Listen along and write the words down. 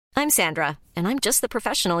I'm Sandra, and I'm just the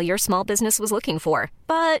professional your small business was looking for.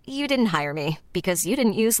 But you didn't hire me because you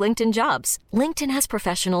didn't use LinkedIn Jobs. LinkedIn has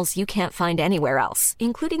professionals you can't find anywhere else,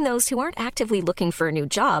 including those who aren't actively looking for a new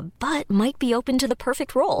job, but might be open to the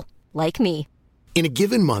perfect role, like me. In a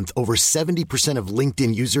given month, over 70% of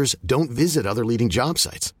LinkedIn users don't visit other leading job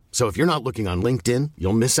sites. So if you're not looking on LinkedIn,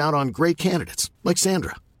 you'll miss out on great candidates like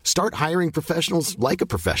Sandra. Start hiring professionals like a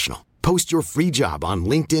professional. Post your free job on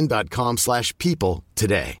linkedin.com/people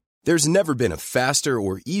today. There's never been a faster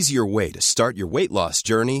or easier way to start your weight loss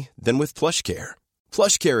journey than with PlushCare.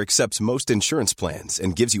 PlushCare accepts most insurance plans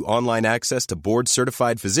and gives you online access to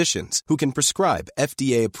board-certified physicians who can prescribe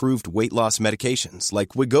FDA-approved weight loss medications like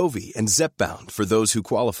Wegovy and Zepbound for those who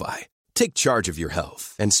qualify. Take charge of your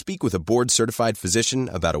health and speak with a board-certified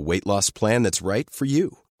physician about a weight loss plan that's right for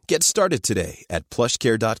you. Get started today at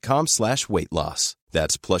plushcare.com/weight loss.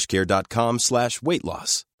 That's plushcare.com/weight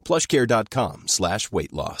loss.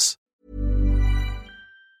 plushcare.com/weight loss.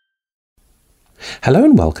 Hello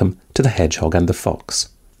and welcome to The Hedgehog and the Fox,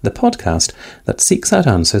 the podcast that seeks out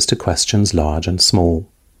answers to questions large and small.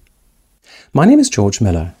 My name is George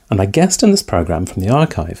Miller, and my guest in this programme from the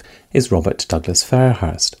archive is Robert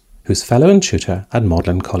Douglas-Fairhurst, who's Fellow and Tutor at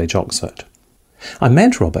Magdalen College, Oxford. I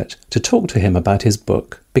met Robert to talk to him about his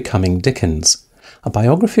book, Becoming Dickens, a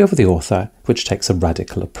biography of the author which takes a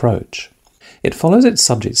radical approach. It follows its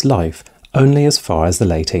subject's life only as far as the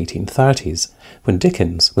late 1830s, when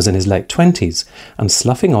Dickens was in his late 20s and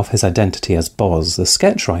sloughing off his identity as Boz, the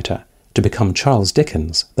sketchwriter, to become Charles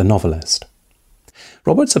Dickens, the novelist.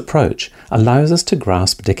 Robert's approach allows us to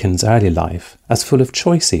grasp Dickens' early life as full of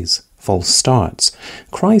choices, false starts,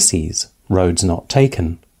 crises, roads not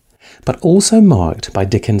taken, but also marked by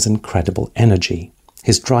Dickens' incredible energy,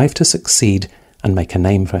 his drive to succeed and make a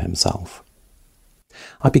name for himself.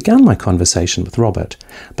 I began my conversation with Robert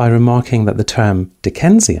by remarking that the term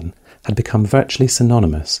Dickensian had become virtually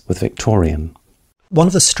synonymous with Victorian. One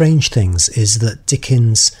of the strange things is that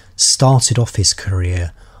Dickens started off his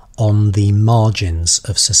career on the margins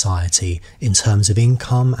of society in terms of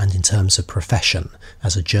income and in terms of profession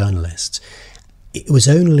as a journalist. It was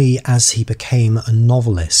only as he became a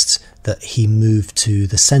novelist that he moved to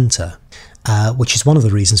the centre, which is one of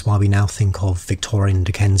the reasons why we now think of Victorian and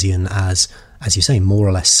Dickensian as you say, more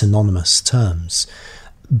or less synonymous terms.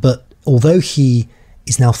 But although he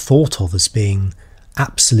is now thought of as being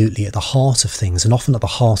absolutely at the heart of things and often at the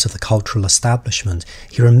heart of the cultural establishment,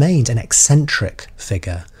 he remained an eccentric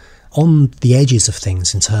figure on the edges of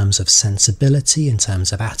things in terms of sensibility, in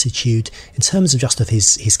terms of attitude, in terms of just of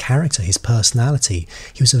his character, his personality.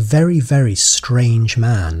 He was a very, very strange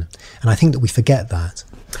man, and I think that we forget that.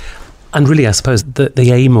 And really, I suppose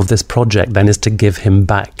the aim of this project then is to give him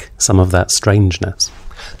back some of that strangeness.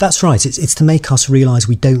 That's right. It's to make us realise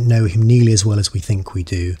we don't know him nearly as well as we think we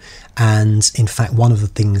do. And in fact, one of the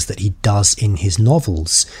things that he does in his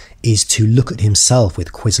novels is to look at himself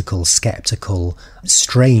with quizzical, sceptical,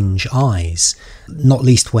 strange eyes, not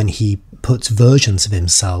least when he puts versions of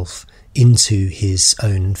himself into his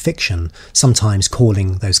own fiction, sometimes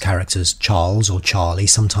calling those characters Charles or Charlie,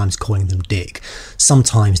 sometimes calling them Dick,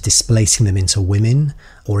 sometimes displacing them into women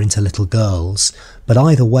or into little girls, but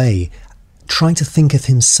either way, trying to think of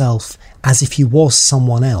himself as if he was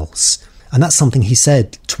someone else. And that's something he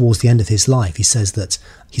said towards the end of his life. He says that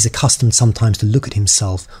he's accustomed sometimes to look at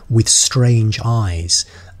himself with strange eyes.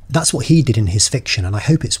 That's what he did in his fiction, and I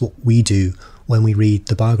hope it's what we do when we read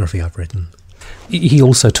the biography I've written. He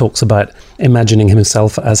also talks about imagining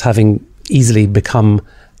himself as having easily become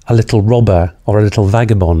a little robber or a little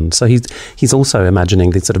vagabond. So he's also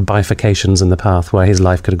imagining these sort of bifurcations in the path where his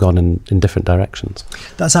life could have gone in different directions.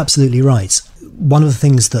 That's absolutely right. One of the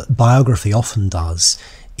things that biography often does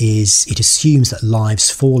is it assumes that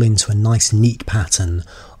lives fall into a nice neat pattern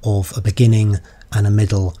of a beginning and a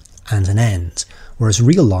middle and an end, whereas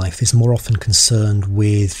real life is more often concerned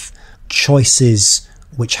with choices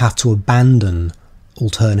which have to abandon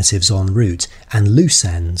alternatives en route and loose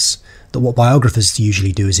ends. That what biographers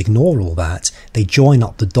usually do is ignore all that. They join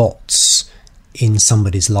up the dots in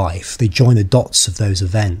somebody's life. They join the dots of those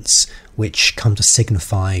events which come to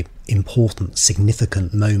signify important,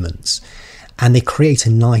 significant moments. And they create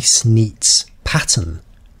a nice, neat pattern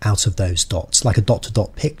out of those dots, like a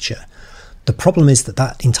dot-to-dot picture. The problem is that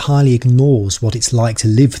that entirely ignores what it's like to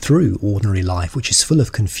live through ordinary life, which is full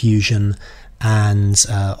of confusion and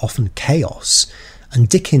often chaos. And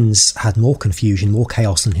Dickens had more confusion, more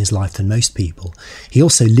chaos in his life than most people. He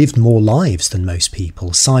also lived more lives than most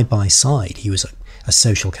people, side by side. He was a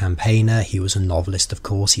social campaigner, he was a novelist, of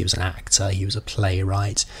course, he was an actor, he was a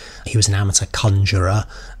playwright, he was an amateur conjurer,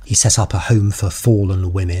 he set up a home for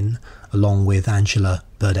fallen women, along with Angela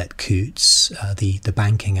Burdett Coutts, the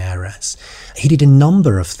banking heiress. He did a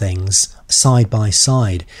number of things side by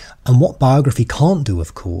side. And what biography can't do,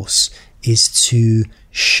 of course, is to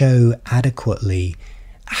show adequately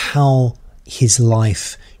how his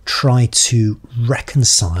life tried to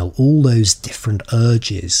reconcile all those different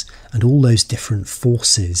urges and all those different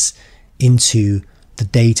forces into the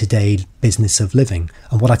day-to-day business of living.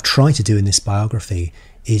 And what I've tried to do in this biography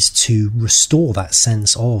is to restore that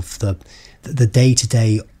sense of the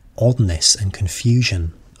day-to-day oddness and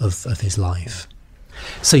confusion of his life.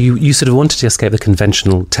 So you sort of wanted to escape the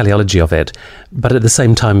conventional teleology of it, but at the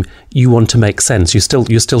same time you want to make sense.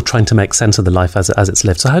 You're still trying to make sense of the life as it's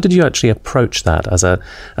lived. So how did you actually approach that as a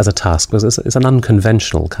task? Because it's an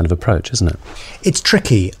unconventional kind of approach, isn't it? It's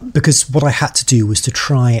tricky because what I had to do was to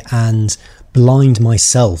try and blind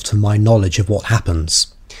myself to my knowledge of what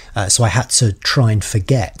happens. So I had to try and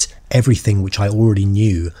forget everything which I already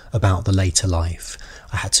knew about the later life.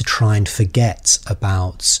 I had to try and forget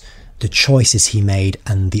about the choices he made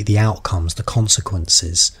and the outcomes, the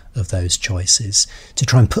consequences of those choices, to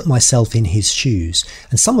try and put myself in his shoes.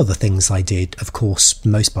 And some of the things I did, of course,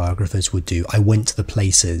 most biographers would do. I went to the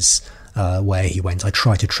places where he went. I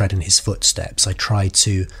tried to tread in his footsteps. I tried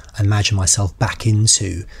to imagine myself back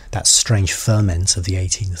into that strange ferment of the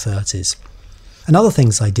 1830s. And other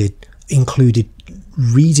things I did included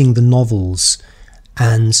reading the novels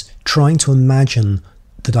and trying to imagine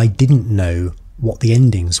that I didn't know what the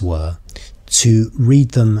endings were, to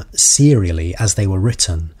read them serially as they were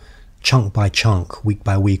written, chunk by chunk, week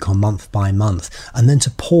by week or month by month, and then to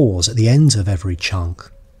pause at the end of every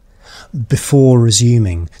chunk before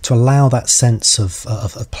resuming, to allow that sense of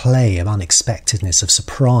play, of unexpectedness, of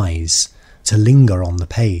surprise to linger on the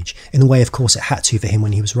page, in the way, of course, it had to for him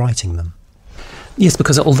when he was writing them. Yes,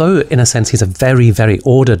 because although in a sense he's a very, very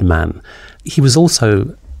ordered man, he was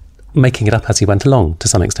also making it up as he went along to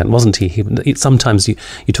some extent, wasn't he? Sometimes you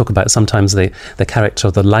talk about sometimes the character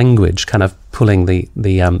or the language kind of pulling the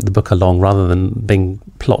book along rather than being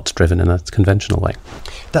plot driven in a conventional way.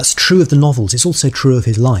 That's true of the novels. It's also true of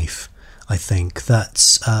his life. I think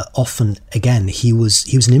that often, again, he was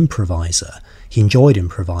an improviser. He enjoyed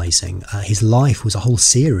improvising. His life was a whole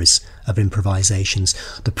series of improvisations.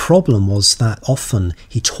 The problem was that often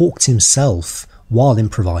he talked himself while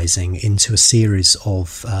improvising into a series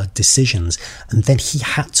of decisions, and then he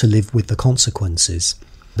had to live with the consequences.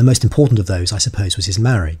 The most important of those, I suppose, was his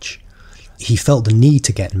marriage. He felt the need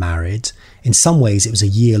to get married. In some ways, it was a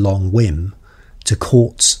year-long whim to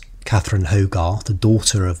court Catherine Hogarth, the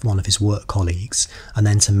daughter of one of his work colleagues, and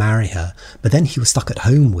then to marry her. But then he was stuck at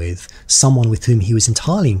home with someone with whom he was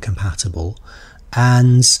entirely incompatible,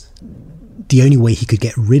 and the only way he could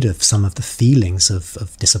get rid of some of the feelings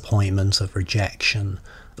of disappointment, of rejection,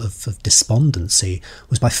 of despondency,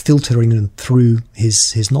 was by filtering them through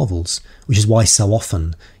his novels, which is why so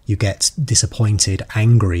often you get disappointed,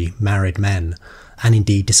 angry married men, and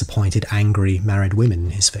indeed disappointed, angry married women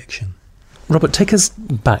in his fiction. Robert, take us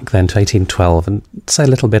back then to 1812 and say a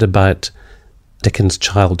little bit about Dickens'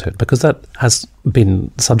 childhood, because that has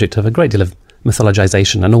been the subject of a great deal of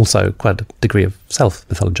mythologization and also quite a degree of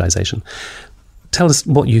self-mythologization. Tell us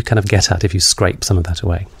what you kind of get at if you scrape some of that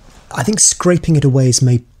away. I think scraping it away is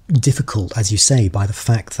made difficult, as you say, by the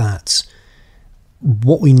fact that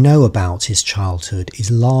what we know about his childhood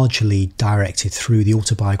is largely directed through the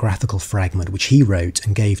autobiographical fragment which he wrote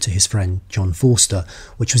and gave to his friend John Forster,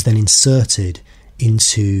 which was then inserted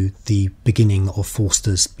into the beginning of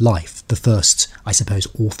Forster's life, the first, I suppose,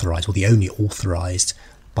 authorised, or the only authorised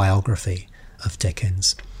biography of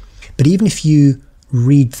Dickens. But even if you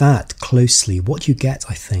read that closely, what you get,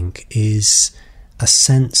 I think, is a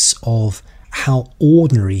sense of how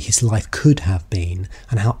ordinary his life could have been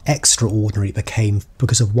and how extraordinary it became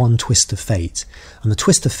because of one twist of fate. And the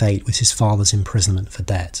twist of fate was his father's imprisonment for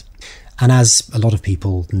debt. And as a lot of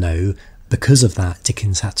people know, because of that,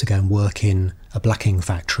 Dickens had to go and work in a blacking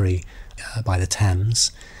factory by the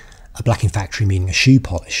Thames, a blacking factory meaning a shoe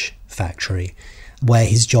polish factory, where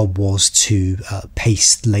his job was to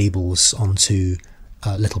paste labels onto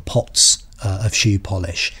little pots of shoe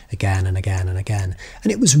polish again and again and again.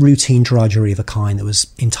 And it was routine drudgery of a kind that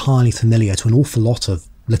was entirely familiar to an awful lot of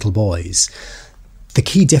little boys. The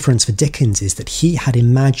key difference for Dickens is that he had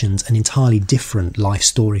imagined an entirely different life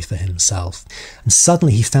story for himself, and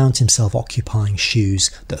suddenly he found himself occupying shoes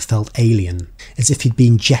that felt alien, as if he'd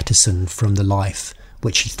been jettisoned from the life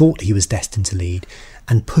which he thought he was destined to lead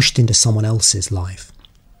and pushed into someone else's life.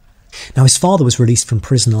 Now, his father was released from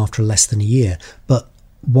prison after less than a year, but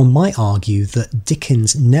one might argue that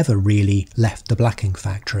Dickens never really left the blacking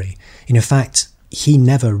factory. In fact, he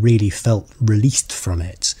never really felt released from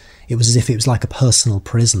it. It was as if it was like a personal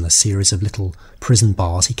prison, a series of little prison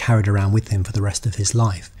bars he carried around with him for the rest of his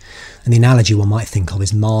life. And the analogy one might think of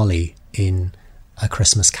is Marley in A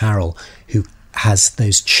Christmas Carol, who has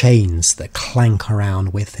those chains that clank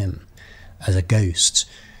around with him as a ghost.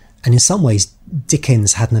 And in some ways,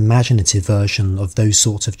 Dickens had an imaginative version of those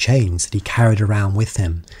sorts of chains that he carried around with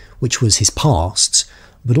him, which was his past,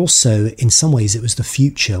 but also in some ways it was the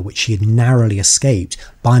future which he had narrowly escaped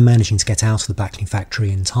by managing to get out of the Backling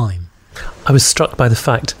factory in time. I was struck by the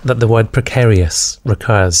fact that the word precarious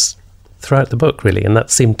recurs throughout the book, really, and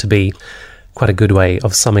that seemed to be quite a good way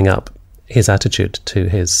of summing up his attitude to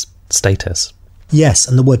his status. Yes,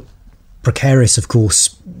 and the word precarious, of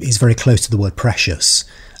course, is very close to the word precious,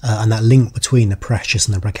 and that link between the precious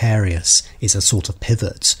and the precarious is a sort of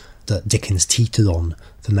pivot that Dickens teetered on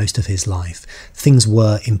for most of his life. Things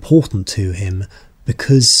were important to him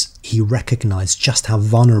because he recognised just how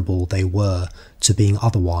vulnerable they were to being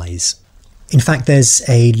otherwise. In fact, there's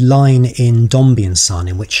a line in Dombey and Son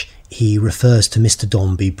in which he refers to Mr.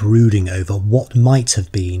 Dombey brooding over what might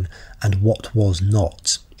have been and what was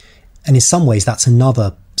not. And in some ways that's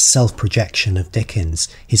another self-projection of Dickens,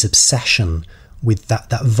 his obsession with that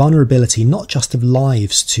vulnerability, not just of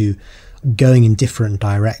lives to going in different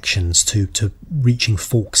directions, to reaching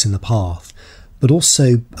forks in the path, but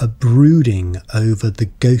also a brooding over the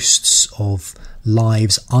ghosts of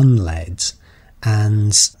lives unled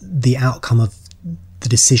and the outcome of the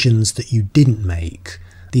decisions that you didn't make.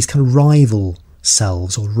 These kind of rival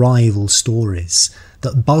selves or rival stories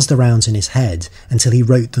that buzzed around in his head until he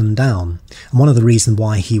wrote them down. And one of the reasons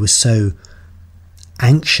why he was so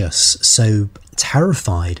anxious, so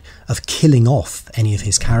terrified of killing off any of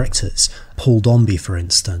his characters, Paul Dombey, for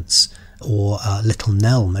instance, or Little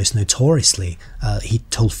Nell, most notoriously, he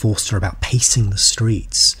told Forster about pacing the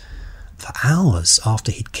streets for hours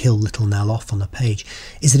after he'd killed Little Nell off on the page,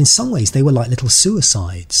 is that in some ways they were like little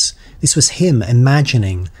suicides. This was him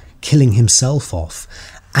imagining killing himself off,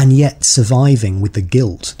 and yet surviving with the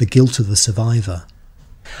guilt of the survivor.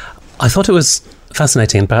 I thought it was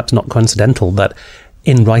fascinating and perhaps not coincidental that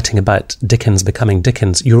in writing about Dickens becoming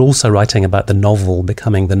Dickens, you're also writing about the novel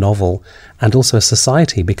becoming the novel and also a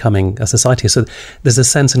society becoming a society. So there's a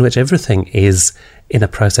sense in which everything is in a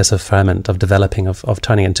process of ferment, of developing, of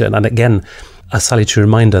turning into it. And again, a salutary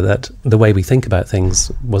reminder that the way we think about things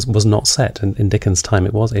was not set in Dickens' time.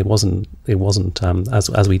 It wasn't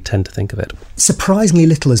as we tend to think of it. Surprisingly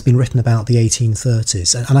little has been written about the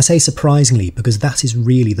 1830s, and I say surprisingly because that is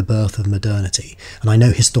really the birth of modernity. And I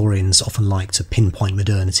know historians often like to pinpoint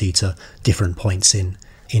modernity to different points in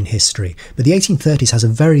history, but the 1830s has a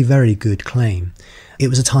very, very good claim. It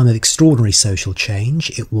was a time of extraordinary social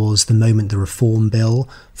change. It was the moment the Reform Bill,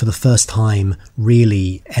 for the first time,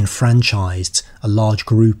 really enfranchised a large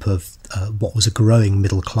group of what was a growing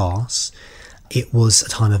middle class. It was a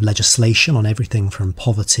time of legislation on everything from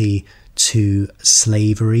poverty to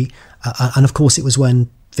slavery. And of course, it was when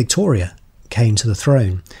Victoria came to the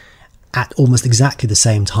throne at almost exactly the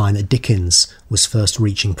same time that Dickens was first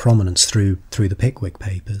reaching prominence through the Pickwick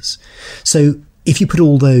Papers. So if you put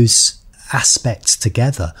all those aspects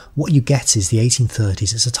together, what you get is the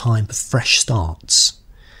 1830s is a time of fresh starts.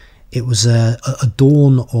 It was a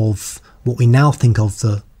dawn of what we now think of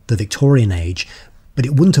the Victorian age, but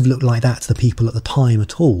it wouldn't have looked like that to the people at the time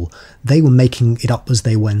at all. They were making it up as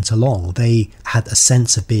they went along. They had a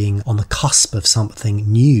sense of being on the cusp of something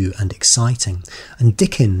new and exciting. And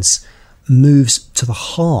Dickens moves to the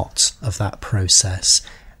heart of that process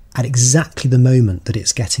at exactly the moment that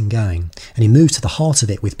it's getting going. And he moved to the heart of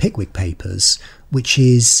it with Pickwick Papers, which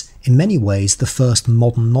is, in many ways, the first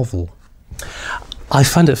modern novel. I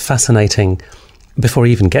find it fascinating, before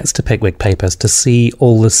he even gets to Pickwick Papers, to see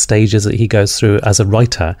all the stages that he goes through as a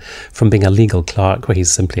writer, from being a legal clerk, where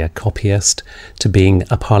he's simply a copyist, to being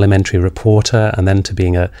a parliamentary reporter, and then to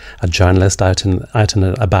being a journalist out and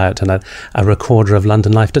about, and a recorder of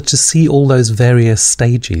London life. To see all those various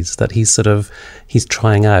stages that he's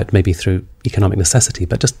trying out, maybe through economic necessity,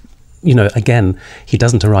 but just, again, he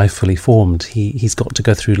doesn't arrive fully formed. He's got to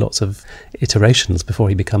go through lots of iterations before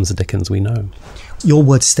he becomes the Dickens we know. Your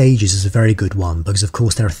word stages is a very good one, because of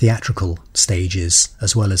course there are theatrical stages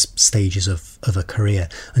as well as stages of a career.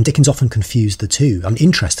 And Dickens often confused the two.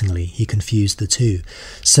 Interestingly, he confused the two.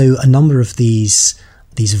 So a number of these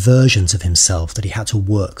versions of himself that he had to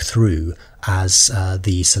work through as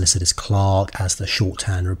the solicitor's clerk, as the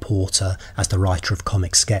shorthand reporter, as the writer of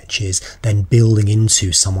comic sketches, then building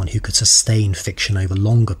into someone who could sustain fiction over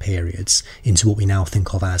longer periods into what we now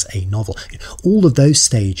think of as a novel. All of those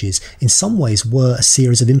stages in some ways were a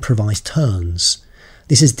series of improvised turns.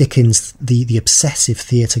 This is Dickens, the obsessive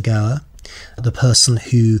theatre-goer, the person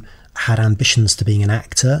who had ambitions to being an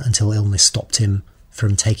actor until illness stopped him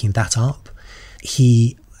from taking that up.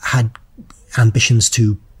 He had ambitions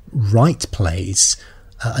to write plays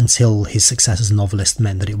until his success as a novelist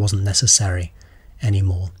meant that it wasn't necessary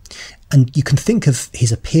anymore. And you can think of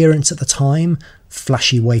his appearance at the time: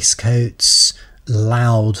 flashy waistcoats,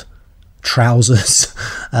 loud trousers,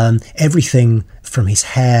 everything from his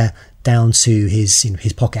hair down to his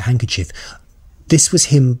pocket handkerchief. This was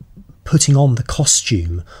him putting on the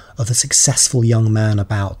costume of a successful young man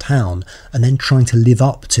about town and then trying to live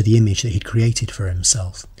up to the image that he'd created for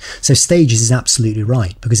himself. So Stages is absolutely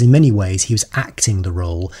right, because in many ways he was acting the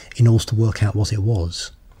role in order to work out what it was.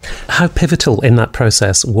 How pivotal in that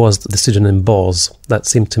process was the pseudonym Boz? That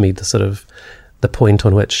seemed to me the point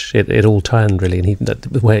on which it all turned, really, and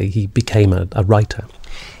where he became a writer.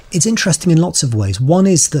 It's interesting in lots of ways. One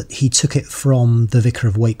is that he took it from The Vicar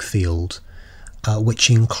of Wakefield, which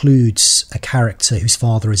includes a character whose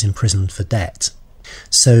father is imprisoned for debt.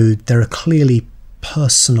 So there are clearly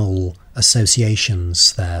personal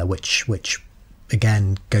associations there, which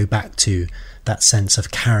again go back to that sense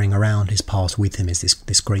of carrying around his past with him as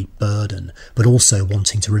this great burden, but also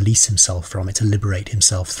wanting to release himself from it, to liberate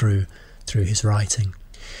himself through his writing.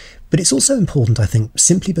 But it's also important, I think,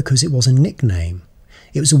 simply because it was a nickname.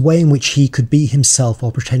 It was a way in which he could be himself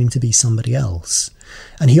while pretending to be somebody else.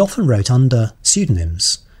 And he often wrote under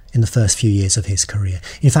pseudonyms in the first few years of his career.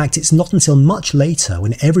 In fact, it's not until much later,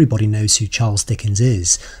 when everybody knows who Charles Dickens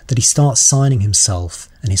is, that he starts signing himself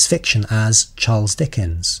and his fiction as Charles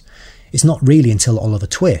Dickens. It's not really until Oliver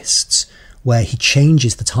Twist, where he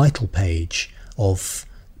changes the title page of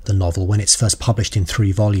the novel when it's first published in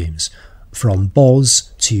 3 volumes, from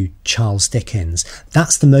Boz to Charles Dickens.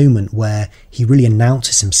 That's the moment where he really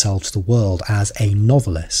announces himself to the world as a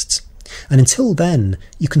novelist. And until then,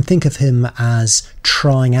 you can think of him as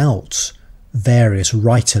trying out various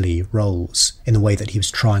writerly roles in the way that he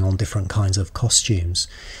was trying on different kinds of costumes.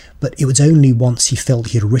 But it was only once he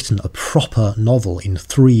felt he had written a proper novel in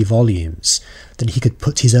 3 volumes that he could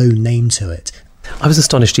put his own name to it. I was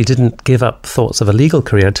astonished he didn't give up thoughts of a legal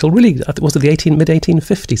career until really, was it the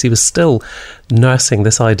mid-1850s? He was still nursing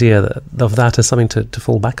this idea of that as something to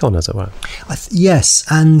fall back on, as it were. Yes,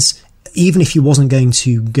 and even if he wasn't going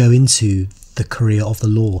to go into the career of the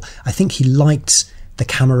law, I think he liked the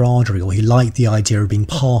camaraderie, or he liked the idea of being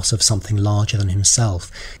part of something larger than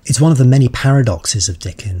himself. It's one of the many paradoxes of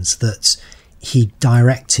Dickens that he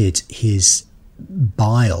directed his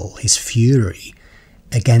bile, his fury,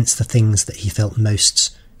 against the things that he felt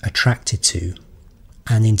most attracted to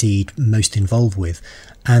and indeed most involved with.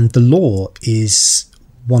 And the law is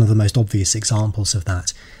one of the most obvious examples of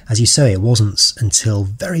that. As you say, it wasn't until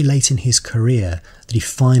very late in his career that he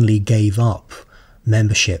finally gave up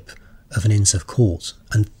membership of an Inns of Court.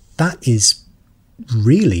 And that is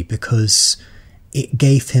really because it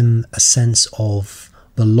gave him a sense of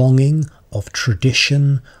belonging, of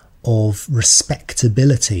tradition, of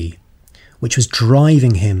respectability, which was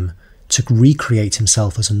driving him to recreate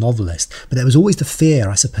himself as a novelist. But there was always the fear,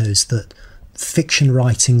 I suppose, that fiction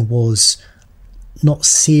writing was not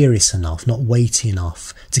serious enough, not weighty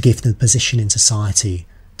enough to give him the position in society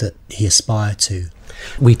that he aspired to.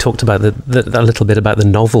 We talked about a little bit about the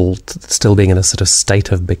novel still being in a sort of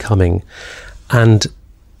state of becoming, and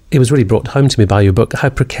it was really brought home to me by your book how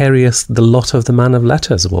precarious the lot of the man of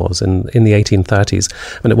letters was in the 1830s.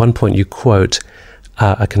 And at one point you quote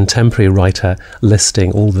a contemporary writer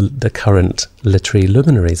listing all the current literary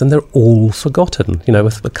luminaries, and they're all forgotten,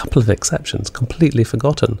 with a couple of exceptions, completely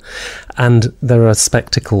forgotten. And there are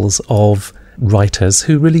spectacles of writers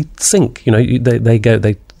who really sink,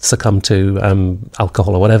 they succumb to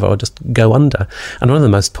alcohol or whatever, or just go under. And one of the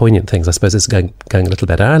most poignant things, I suppose, is going a little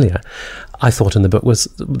bit earlier, I thought in the book, was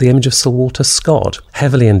the image of Sir Walter Scott,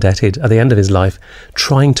 heavily indebted at the end of his life,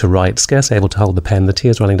 trying to write, scarcely able to hold the pen, the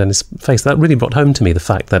tears running down his face. That really brought home to me the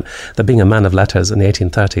fact that being a man of letters in the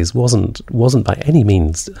 1830s wasn't by any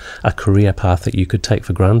means a career path that you could take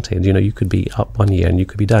for granted. You could be up one year and you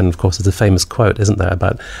could be down. Of course, there's a famous quote, isn't there,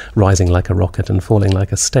 about rising like a rocket and falling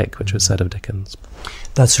like a stick, which was said of Dickens.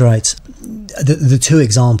 That's right. The 2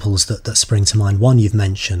 examples that spring to mind, one you've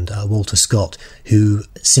mentioned, Walter Scott, who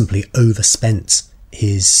simply overspent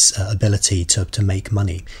his ability to make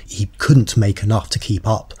money. He couldn't make enough to keep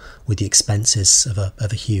up with the expenses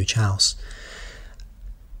of a huge house.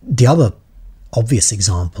 The other obvious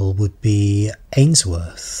example would be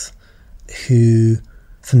Ainsworth, who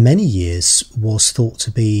for many years was thought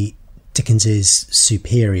to be Dickens's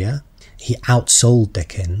superior. He outsold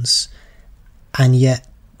Dickens, and yet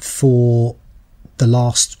for the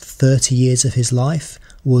last 30 years of his life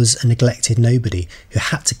was a neglected nobody who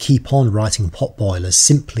had to keep on writing potboilers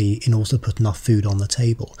simply in order to put enough food on the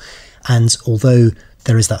table. And although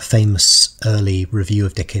there is that famous early review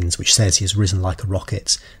of Dickens which says he has risen like a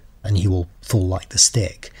rocket and he will fall like the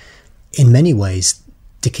stick, in many ways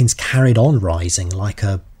Dickens carried on rising like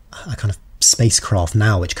a kind of spacecraft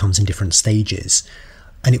now which comes in different stages,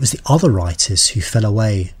 and it was the other writers who fell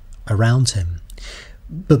away around him.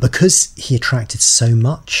 But because he attracted so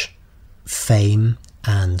much fame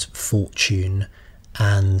and fortune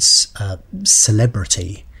and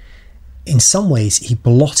celebrity, in some ways he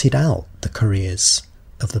blotted out the careers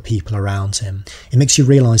of the people around him. It makes you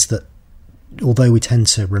realise that although we tend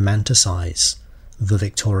to romanticise the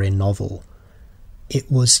Victorian novel,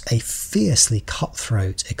 it was a fiercely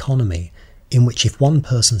cutthroat economy in which if one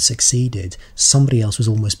person succeeded, somebody else was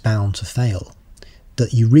almost bound to fail.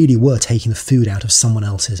 That you really were taking the food out of someone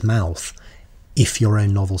else's mouth if your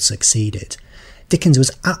own novel succeeded. Dickens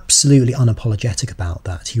was absolutely unapologetic about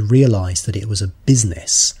that. He realised that it was a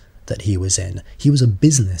business that he was in. He was a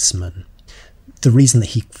businessman. The reason that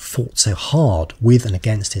he fought so hard with and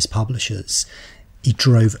against his publishers, he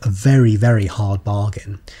drove a very, very hard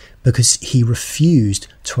bargain because he refused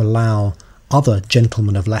to allow other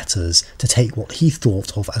gentlemen of letters to take what he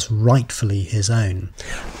thought of as rightfully his own.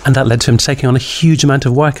 And that led to him taking on a huge amount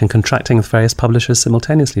of work and contracting with various publishers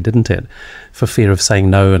simultaneously, didn't it? For fear of saying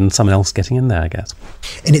no and someone else getting in there, I guess.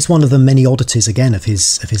 And it's one of the many oddities, again, of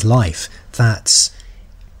his life, that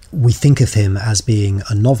we think of him as being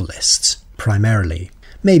a novelist, primarily,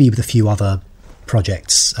 maybe with a few other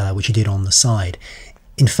projects which he did on the side.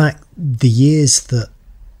 In fact, the years that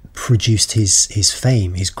produced his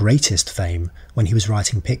fame, his greatest fame, when he was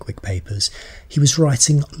writing Pickwick Papers, he was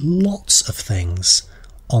writing lots of things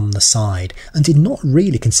on the side and did not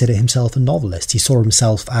really consider himself a novelist. He saw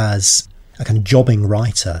himself as a kind of jobbing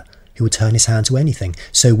writer who would turn his hand to anything.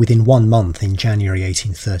 So within 1 month, in January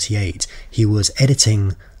 1838, he was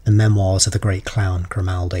editing the memoirs of the great clown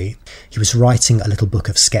Grimaldi. He was writing a little book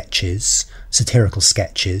of sketches, satirical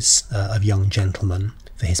sketches of young gentlemen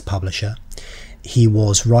for his publisher. He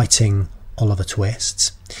was writing Oliver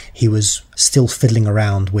Twist. He was still fiddling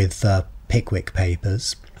around with Pickwick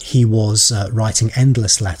Papers. He was writing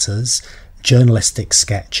endless letters, journalistic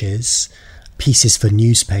sketches, pieces for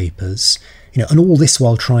newspapers, and all this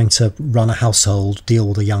while trying to run a household, deal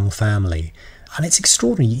with a young family. And it's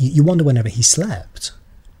extraordinary. You wonder whenever he slept.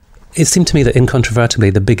 It seemed to me that incontrovertibly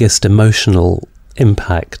the biggest emotional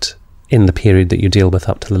impact in the period that you deal with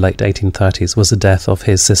up to the late 1830s was the death of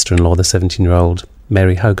his sister-in-law, the 17-year-old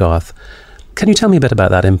Mary Hogarth. Can you tell me a bit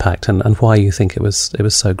about that impact and why you think it was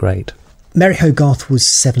so great? Mary Hogarth was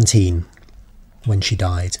 17 when she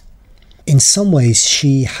died. In some ways,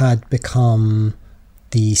 she had become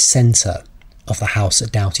the centre of the house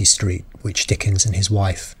at Doughty Street, which Dickens and his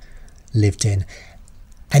wife lived in.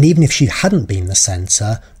 And even if she hadn't been the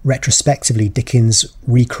centre, retrospectively, Dickens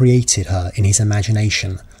recreated her in his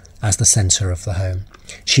imagination as the centre of the home.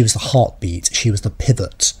 She was the heartbeat, she was the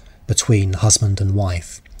pivot between husband and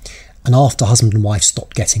wife. And after husband and wife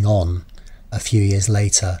stopped getting on a few years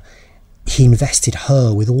later, he invested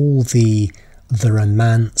her with all the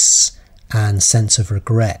romance and sense of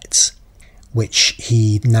regret which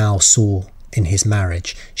he now saw in his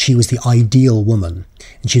marriage. She was the ideal woman,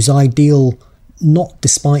 and she was ideal not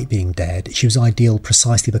despite being dead, she was ideal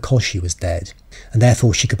precisely because she was dead, and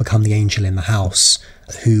therefore she could become the angel in the house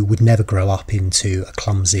who would never grow up into a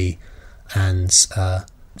clumsy and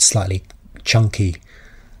slightly chunky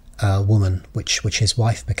woman, which his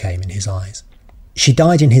wife became in his eyes. She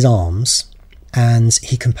died in his arms, and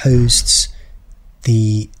he composed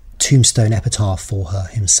the tombstone epitaph for her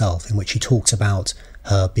himself, in which he talked about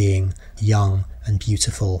her being young and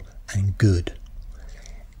beautiful and good.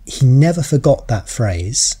 He never forgot that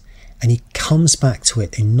phrase, and he comes back to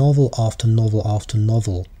it in novel after novel after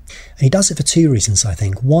novel. And he does it for two reasons, I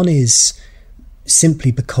think. One is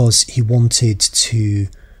simply because he wanted to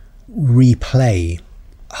replay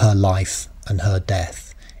her life and her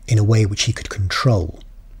death in a way which he could control,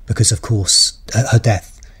 because, of course, her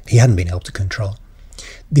death he hadn't been able to control.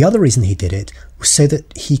 The other reason he did it was so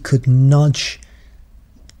that he could nudge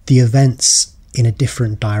the events in a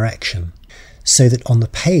different direction, so that on the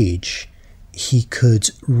page he could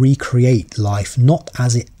recreate life not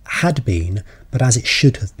as it had been, but as it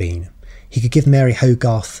should have been. He could give Mary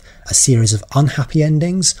Hogarth a series of unhappy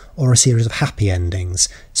endings or a series of happy endings,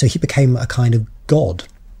 so he became a kind of god.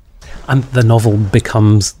 And the novel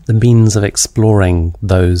becomes the means of exploring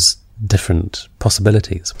those different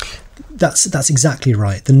possibilities. That's exactly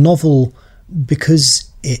right. The novel,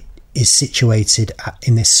 because it is situated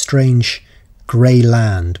in this strange grey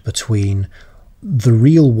land between the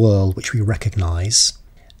real world which we recognise,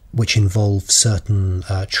 which involves certain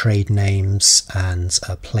trade names and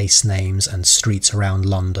place names and streets around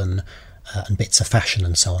London and bits of fashion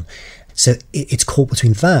and so on. So it's caught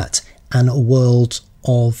between that and a world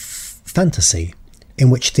of fantasy in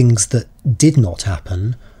which things that did not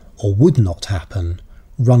happen or would not happen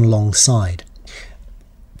run alongside.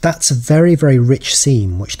 That's a very, very rich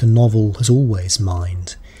theme which the novel has always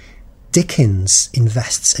mined. Dickens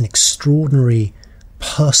invests an extraordinary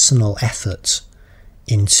personal effort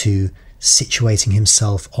into situating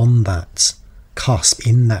himself on that cusp,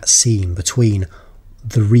 in that seam between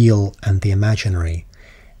the real and the imaginary.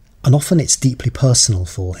 And often it's deeply personal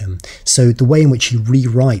for him. So the way in which he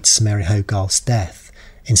rewrites Mary Hogarth's death,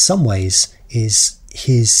 in some ways, is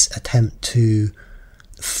his attempt to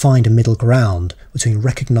find a middle ground between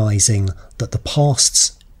recognising that the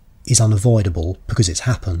past is unavoidable because it's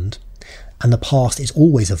happened, and the past is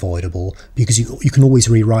always avoidable because you can always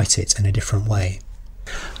rewrite it in a different way.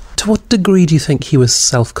 To what degree do you think he was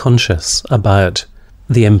self-conscious about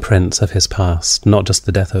the imprints of his past, not just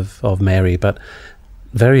the death of Mary, but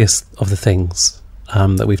various of the things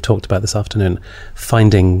that we've talked about this afternoon,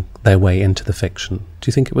 finding their way into the fiction? Do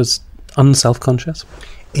you think it was unself-conscious?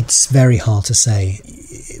 It's very hard to say.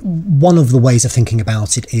 One of the ways of thinking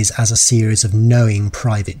about it is as a series of knowing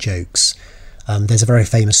private jokes. There's a very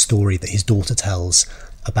famous story that his daughter tells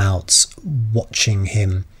about watching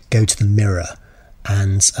him go to the mirror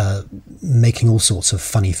and making all sorts of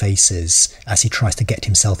funny faces as he tries to get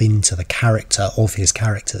himself into the character of his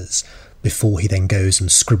characters before he then goes and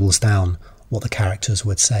scribbles down what the characters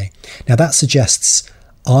would say. Now that suggests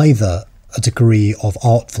either a degree of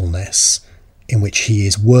artfulness in which he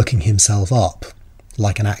is working himself up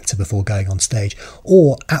like an actor before going on stage,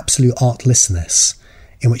 or absolute artlessness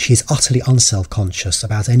in which he is utterly unself-conscious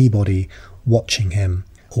about anybody watching him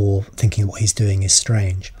or thinking what he's doing is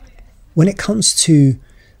strange. When it comes to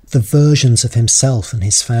the versions of himself and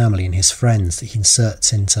his family and his friends that he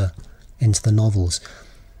inserts into the novels,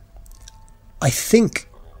 I think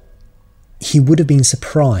he would have been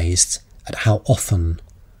surprised at how often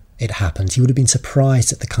it happens. He would have been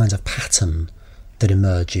surprised at the kind of pattern that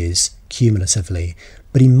emerges cumulatively,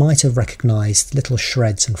 but he might have recognised little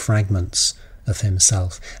shreds and fragments of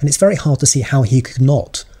himself. And it's very hard to see how he could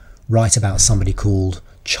not write about somebody called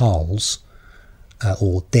Charles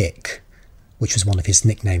or Dick, which was one of his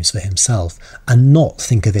nicknames for himself, and not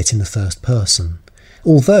think of it in the first person.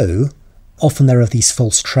 Although often there are these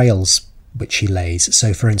false trails which he lays.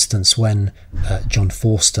 So for instance, when John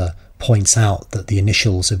Forster points out that the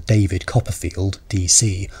initials of David Copperfield,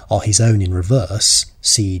 DC, are his own in reverse,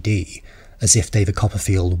 CD, as if David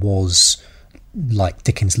Copperfield was like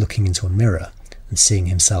Dickens looking into a mirror and seeing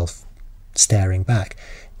himself staring back.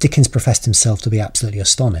 Dickens professed himself to be absolutely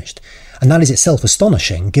astonished. And that is itself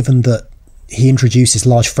astonishing, given that he introduces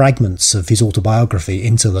large fragments of his autobiography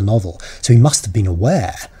into the novel. So he must have been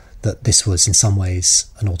aware that this was in some ways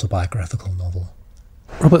an autobiographical novel.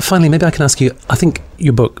 Robert, finally, maybe I can ask you, I think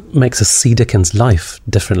your book makes us see Dickens' life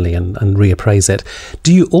differently and reappraise it.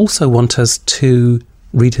 Do you also want us to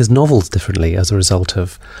read his novels differently as a result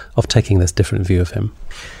of taking this different view of him?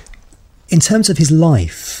 In terms of his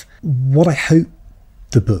life, what I hope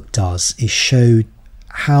the book does is show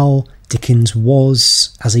how Dickens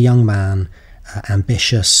was, as a young man,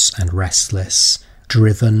 ambitious and restless,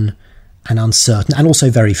 driven and uncertain, and also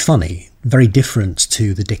very funny, very different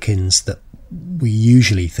to the Dickens that we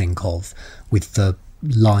usually think of, with the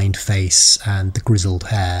lined face and the grizzled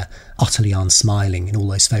hair, utterly unsmiling in all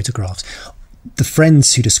those photographs. The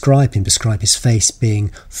friends who describe him describe his face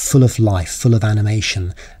being full of life, full of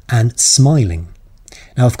animation, and smiling.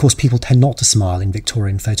 Now, of course, people tend not to smile in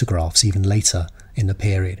Victorian photographs, even later in the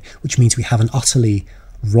period, which means we have an utterly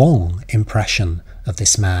wrong impression of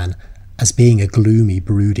this man as being a gloomy,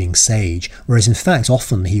 brooding sage, whereas in fact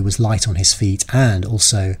often he was light on his feet and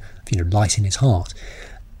also, light in his heart.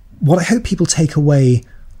 What I hope people take away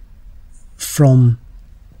from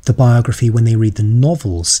the biography when they read the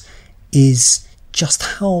novels is just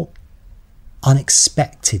how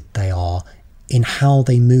unexpected they are in how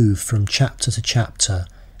they move from chapter to chapter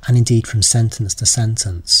and indeed from sentence to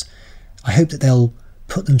sentence. I hope that they'll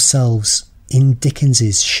put themselves in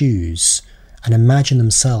Dickens's shoes and imagine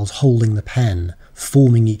themselves holding the pen,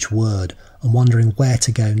 forming each word and wondering where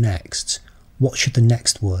to go next. What should the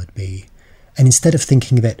next word be? And instead of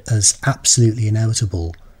thinking of it as absolutely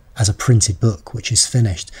inevitable, as a printed book which is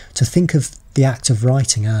finished, to think of the act of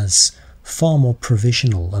writing as far more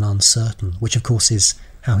provisional and uncertain, which of course is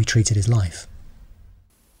how he treated his life.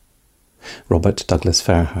 Robert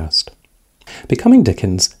Douglas-Fairhurst. Becoming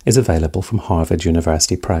Dickens is available from Harvard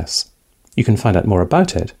University Press. You can find out more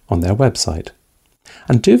about it on their website.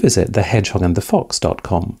 And do visit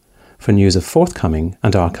thehedgehogandthefox.com for news of forthcoming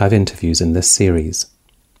and archive interviews in this series.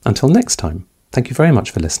 Until next time, thank you very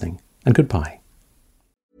much for listening, and goodbye.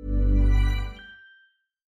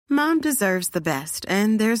 Mom deserves the best,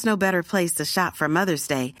 and there's no better place to shop for Mother's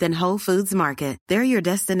Day than Whole Foods Market. They're your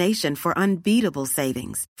destination for unbeatable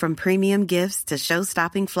savings, from premium gifts to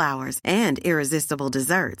show-stopping flowers and irresistible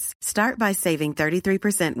desserts. Start by saving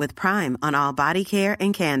 33% with Prime on all body care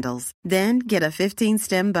and candles. Then get a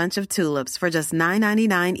 15-stem bunch of tulips for just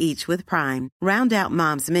 $9.99 each with Prime. Round out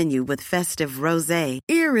Mom's menu with festive rosé,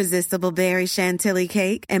 irresistible berry chantilly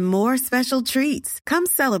cake, and more special treats. Come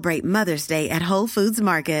celebrate Mother's Day at Whole Foods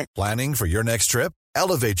Market. Planning for your next trip?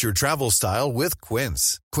 Elevate your travel style with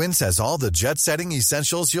Quince. Quince has all the jet-setting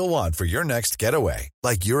essentials you'll want for your next getaway,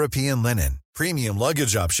 like European linen, premium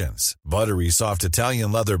luggage options, buttery soft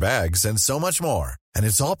Italian leather bags, and so much more. And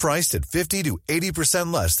it's all priced at 50 to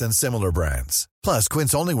 80% less than similar brands. Plus,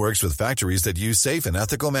 Quince only works with factories that use safe and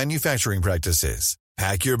ethical manufacturing practices.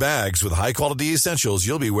 Pack your bags with high-quality essentials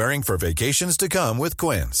you'll be wearing for vacations to come with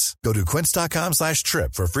Quince. Go to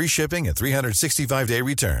quince.com/trip for free shipping and 365-day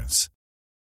returns.